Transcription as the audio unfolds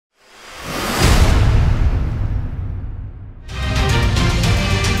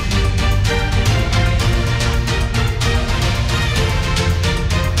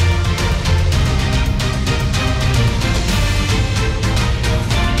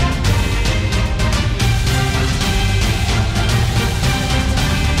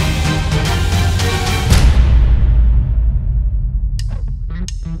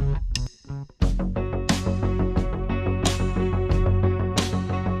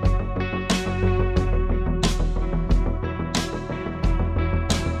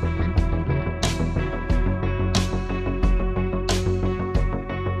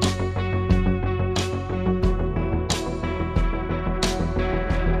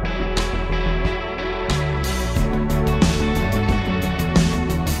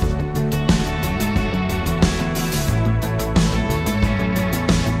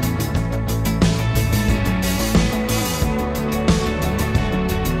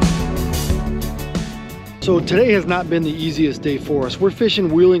So today has not been the easiest day for us. We're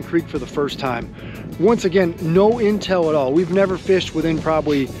fishing Wheeling Creek for the first time. Once again, no intel at all. We've never fished within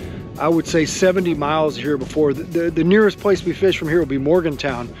probably, I would say, 70 miles here before. The nearest place we fish from here will be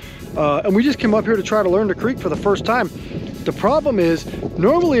Morgantown. And we just came up here to try to learn the creek for the first time. The problem is,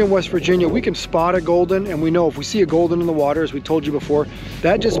 normally in West Virginia, we can spot a golden, and we know if we see a golden in the water, as we told you before,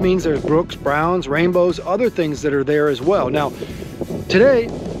 that just means there's brooks, browns, rainbows, other things that are there as well. Now, today,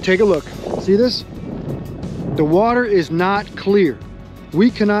 take a look. See this? The water is not clear.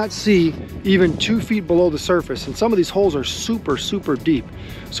 We cannot see even 2 feet below the surface, and some of these holes are super, super deep.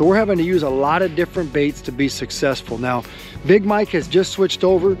 So we're having to use a lot of different baits to be successful. Now, Big Mike has just switched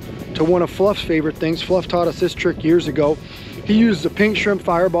over to one of Fluff's favorite things. Fluff taught us this trick years ago. He used a pink shrimp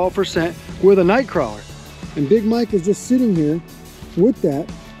fireball for scent with a night crawler. And Big Mike is just sitting here with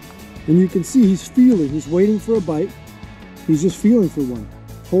that, and you can see he's feeling, he's waiting for a bite. He's just feeling for one.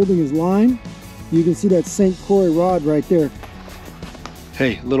 Holding his line. You can see that St. Croix rod right there.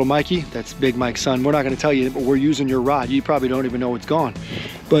 Hey, little Mikey, that's Big Mike's son. We're not gonna tell you, but we're using your rod. You probably don't even know it's gone.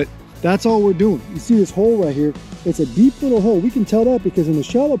 But that's all we're doing. You see this hole right here? It's a deep little hole. We can tell that because in the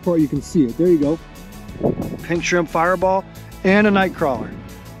shallow part, you can see it. There you go. Pink shrimp fireball and a night crawler.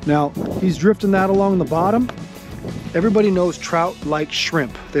 Now, he's drifting that along the bottom. Everybody knows trout like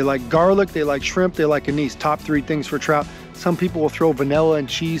shrimp. They like garlic, they like shrimp, they like anise. Top 3 things for trout. Some people will throw vanilla and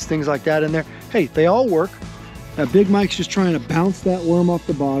cheese, things like that in there. Hey, they all work. Now, Big Mike's just trying to bounce that worm off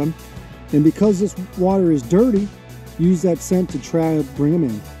the bottom. And because this water is dirty, use that scent to try to bring them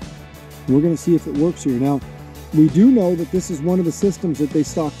in. We're gonna see if it works here. Now, we do know that this is one of the systems that they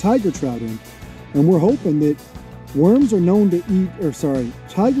stock tiger trout in. And we're hoping that worms are known to eat, or sorry,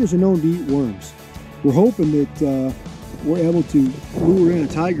 tigers are known to eat worms. We're hoping that we're able to lure in a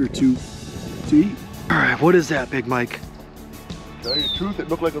tiger to eat. All right, what is that, Big Mike? To tell you the truth, it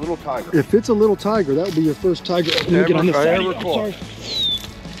looked like a little tiger. If it's a little tiger, that would be your first tiger. Never caught.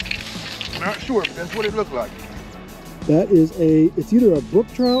 Not sure, but that's what it looked like. That is it's either a brook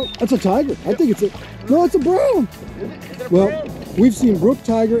trout. That's a tiger. Yep. I think it's no, it's a brown. Is it a well, brown? We've seen brook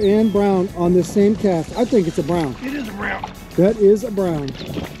tiger and brown on this same cast. I think it's a brown. It is a brown. That is a brown.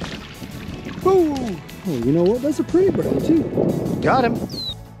 Oh, you know what? That's a pretty brown too. Got him.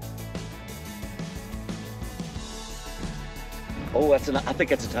 Oh, I think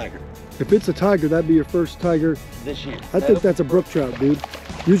that's a tiger. If it's a tiger, that'd be your first tiger this year. I think that's a brook trout, dude.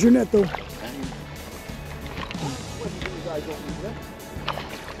 Use your net though.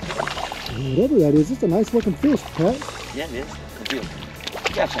 Whatever that is, it's a nice looking fish, Pat. Yeah, it is. Good deal.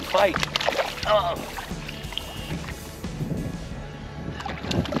 Got some fight. Oh.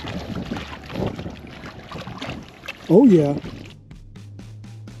 Oh yeah.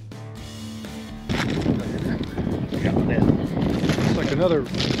 Looks like another,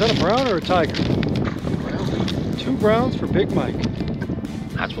 is that a brown or a tiger? Brown. 2 browns for Big Mike.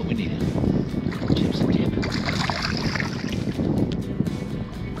 That's what we needed. Chips and dip.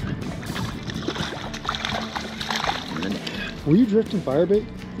 Were you drifting firebait?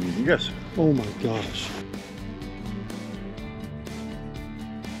 Yes. Oh my gosh.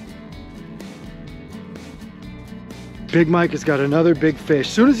 Big Mike has got another big fish.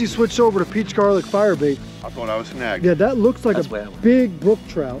 As soon as he switched over to peach garlic firebait, I thought I was snagged. yeah, that looks like a big brook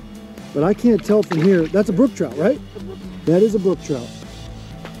trout, but I can't tell from here. That's a brook trout, right? That is a brook trout.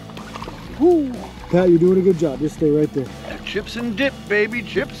 Woo. Pat, you're doing a good job. Just stay right there. Chips and dip, baby.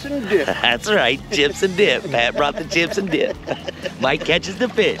 Chips and dip. That's right. Chips and dip. Pat brought the chips and dip. Mike catches the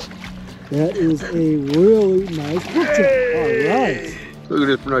fish. That is a really nice brook trout. All right. Look at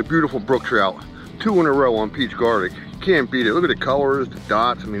this nice, beautiful brook trout. 2 in a row on peach garlic. You can't beat it. Look at the colors, the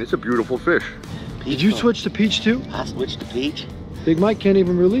dots. I mean, it's a beautiful fish. Did you switch to peach too? I switched to peach. Big Mike can't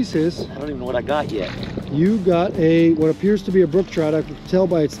even release his. I don't even know what I got yet. You got what appears to be a brook trout. I can tell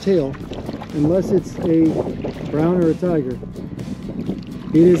by its tail, unless it's a brown or a tiger.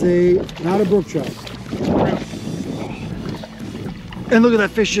 It is not a brook trout. And look at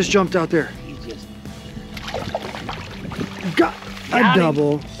that fish just jumped out there. He just got a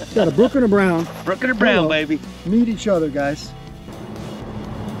double. Got a brook and a brown. brook and a brown, baby. Meet each other, guys.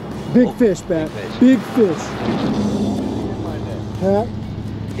 Big fish, Pat. Big fish. Pat,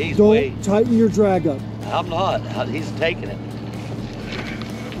 He's don't tighten your drag up. I'm not. He's taking it.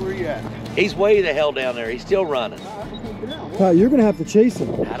 Where you at? He's way the hell down there. He's still running. Pat, you're gonna have to chase him.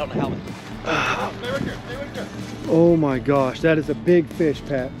 I don't know how many. Oh my gosh, that is a big fish,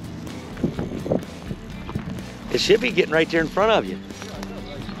 Pat. It should be getting right there in front of you.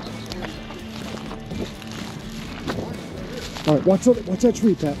 All right, watch that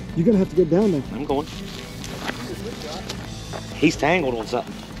tree, Pat. You're gonna have to get down there. I'm going. He's tangled on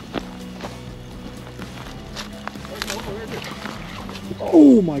something.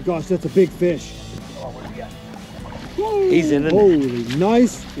 Oh my gosh, that's a big fish. He's in the Holy,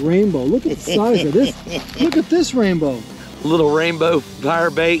 nice rainbow. Look at the size of this. Look at this rainbow. little rainbow fire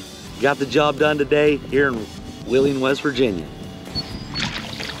bait. Got the job done today here in Wheeling, West Virginia.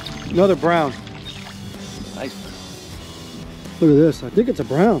 Another brown. Nice. Look at this. I think it's a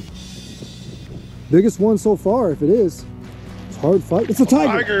brown. Biggest one so far, if it is. It's a hard fight. It's a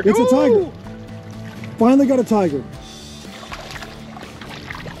tiger. It's a tiger. Finally got a tiger.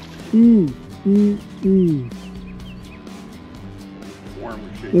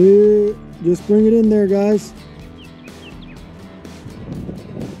 Just bring it in there, guys.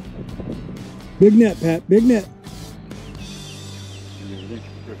 Big net, Pat. Big net.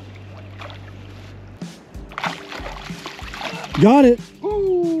 Got it.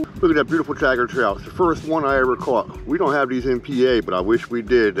 Look at that beautiful tiger trout. It's the first one I ever caught. We don't have these in PA, but I wish we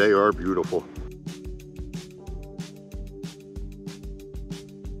did. They are beautiful.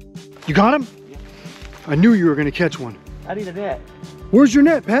 You got him? Yeah. I knew you were going to catch one. I need a net. Where's your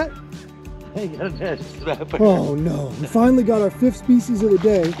net, Pat? I got a net. Oh no. We finally got our 5th species of the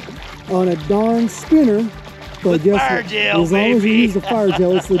day on a darn spinner. But with guess fire what? gel, as long as you use the fire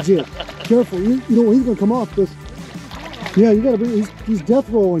gel, it's legit. Careful. You know, he's going to come off this. Yeah, you got to bring, he's death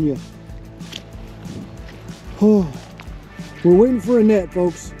rolling you. Oh, we're waiting for a net,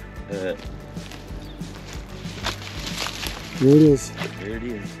 folks. There it is. There it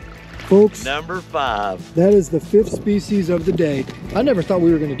is. Folks, Number 5. that is the 5th species of the day. I never thought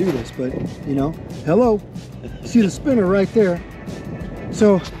we were going to do this, but you know, hello. See the spinner right there.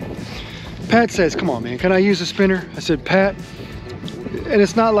 So Pat says, come on, man, can I use a spinner? I said, Pat, and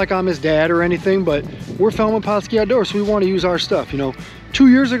it's not like I'm his dad or anything, but we're filming Pautzke Outdoors, so we want to use our stuff. You know, 2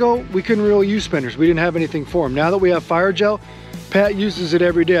 years ago, we couldn't really use spinners. We didn't have anything for them. Now that we have fire gel, Pat uses it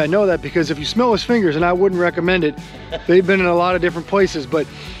every day. I know that because if you smell his fingers, and I wouldn't recommend it, they've been in a lot of different places, but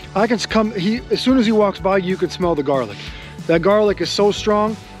I can come, as soon as he walks by, you can smell the garlic. That garlic is so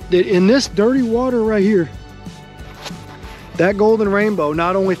strong that in this dirty water right here, that golden rainbow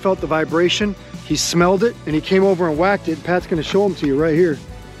not only felt the vibration, he smelled it, and he came over and whacked it. Pat's gonna show them to you right here.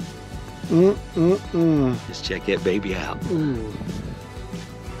 Just check that baby out. Ooh.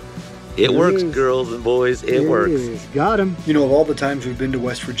 It works, girls and boys. It works. Got him. You know, of all the times we've been to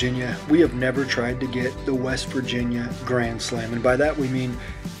West Virginia, we have never tried to get the West Virginia Grand Slam. And by that we mean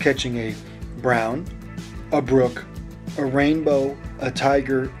catching a brown, a brook, a rainbow, a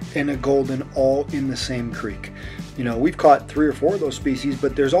tiger, and a golden all in the same creek. You know, we've caught 3 or 4 of those species,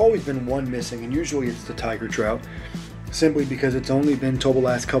 but there's always been one missing, and usually it's the tiger trout, simply because it's only been till the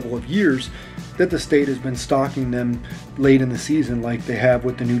last couple of years that the state has been stocking them late in the season like they have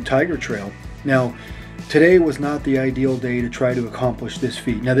with the new tiger trail. Now, today was not the ideal day to try to accomplish this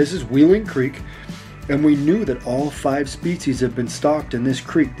feat. Now, this is Wheeling Creek, and we knew that all 5 species have been stocked in this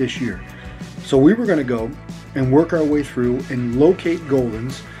creek this year. So we were going to go and work our way through and locate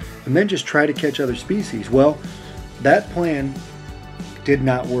goldens and then just try to catch other species. Well, that plan did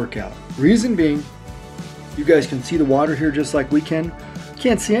not work out. Reason being, you guys can see the water here just like we can.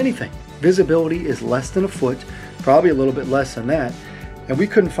 Can't see anything. Visibility is less than a foot, probably a little bit less than that, and we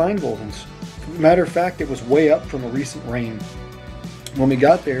couldn't find goldens. Matter of fact, it was way up from a recent rain. When we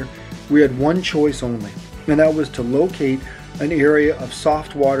got there, we had one choice only, and that was to locate an area of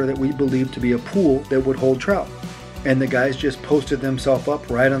soft water that we believed to be a pool that would hold trout. And the guys just posted themselves up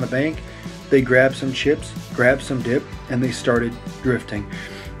right on the bank. They grabbed some chips, grabbed some dip, and they started drifting.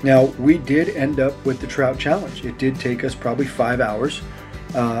 Now, we did end up with the trout challenge. It did take us probably 5 hours,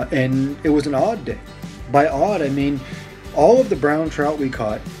 and it was an odd day. By odd, I mean all of the brown trout we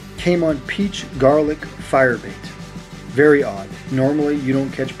caught came on peach garlic firebait. Very odd. Normally, you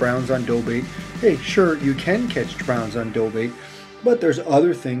don't catch browns on dough bait. Hey, sure, you can catch browns on dough bait, but there's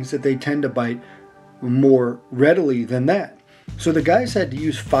other things that they tend to bite more readily than that. So the guys had to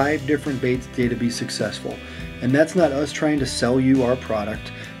use 5 different baits today to be successful. And that's not us trying to sell you our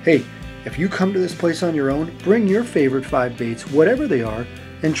product. Hey, if you come to this place on your own, bring your favorite 5 baits, whatever they are,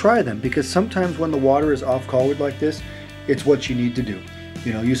 and try them. Because sometimes when the water is off colored like this, it's what you need to do.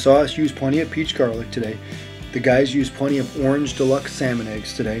 You know, you saw us use plenty of peach garlic today. The guys used plenty of orange deluxe salmon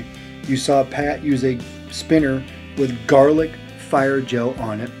eggs today. You saw Pat use a spinner with garlic fire gel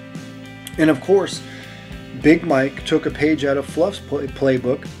on it. And of course, Big Mike took a page out of Fluff's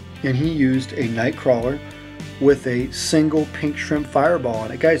playbook, and he used a night crawler with a single pink shrimp fireball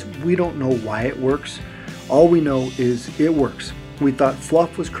on it. Guys, we don't know why it works. All we know is it works. We thought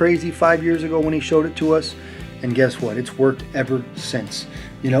Fluff was crazy 5 years ago when he showed it to us, and guess what? It's worked ever since.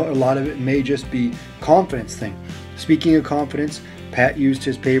 You know, a lot of it may just be confidence thing. Speaking of confidence, Pat used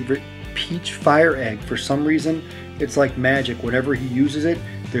his favorite peach fire egg. For some reason, It's like magic. Whenever he uses it,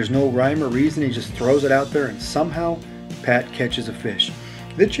 there's no rhyme or reason. He just throws it out there and somehow Pat catches a fish.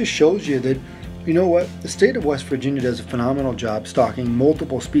 That just shows you that, you know what, the state of West Virginia does a phenomenal job stocking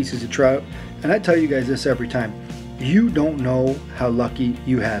multiple species of trout. And I tell you guys this every time. You don't know how lucky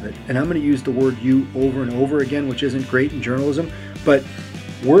you have it. And I'm going to use the word "you" over and over again, which isn't great in journalism, but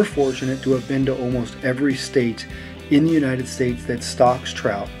we're fortunate to have been to almost every state in the United States that stocks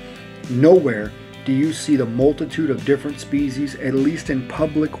trout. Nowhere do you see the multitude of different species, at least in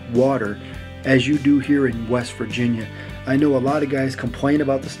public water, as you do here in West Virginia. I know a lot of guys complain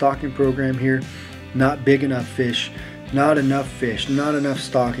about the stocking program here. Not big enough fish, not enough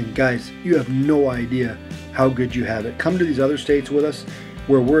stocking. Guys, you have no idea how good you have it. Come to these other states with us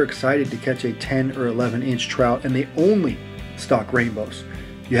where we're excited to catch a 10 or 11 inch trout and they only stock rainbows.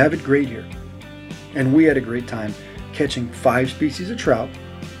 You have it great here. And we had a great time catching 5 species of trout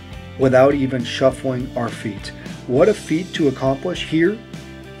without even shuffling our feet. What a feat to accomplish here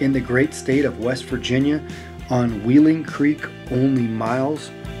in the great state of West Virginia on Wheeling Creek, only miles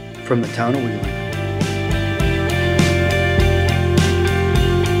from the town of Wheeling.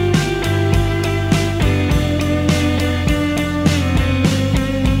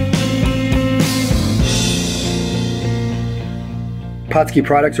 Pautzke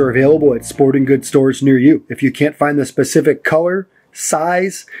products are available at sporting goods stores near you. If you can't find the specific color,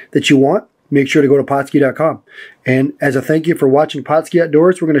 size that you want, make sure to go to Pautzke.com. And as a thank you for watching Pautzke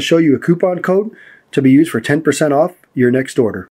Outdoors, we're going to show you a coupon code to be used for 10% off your next order.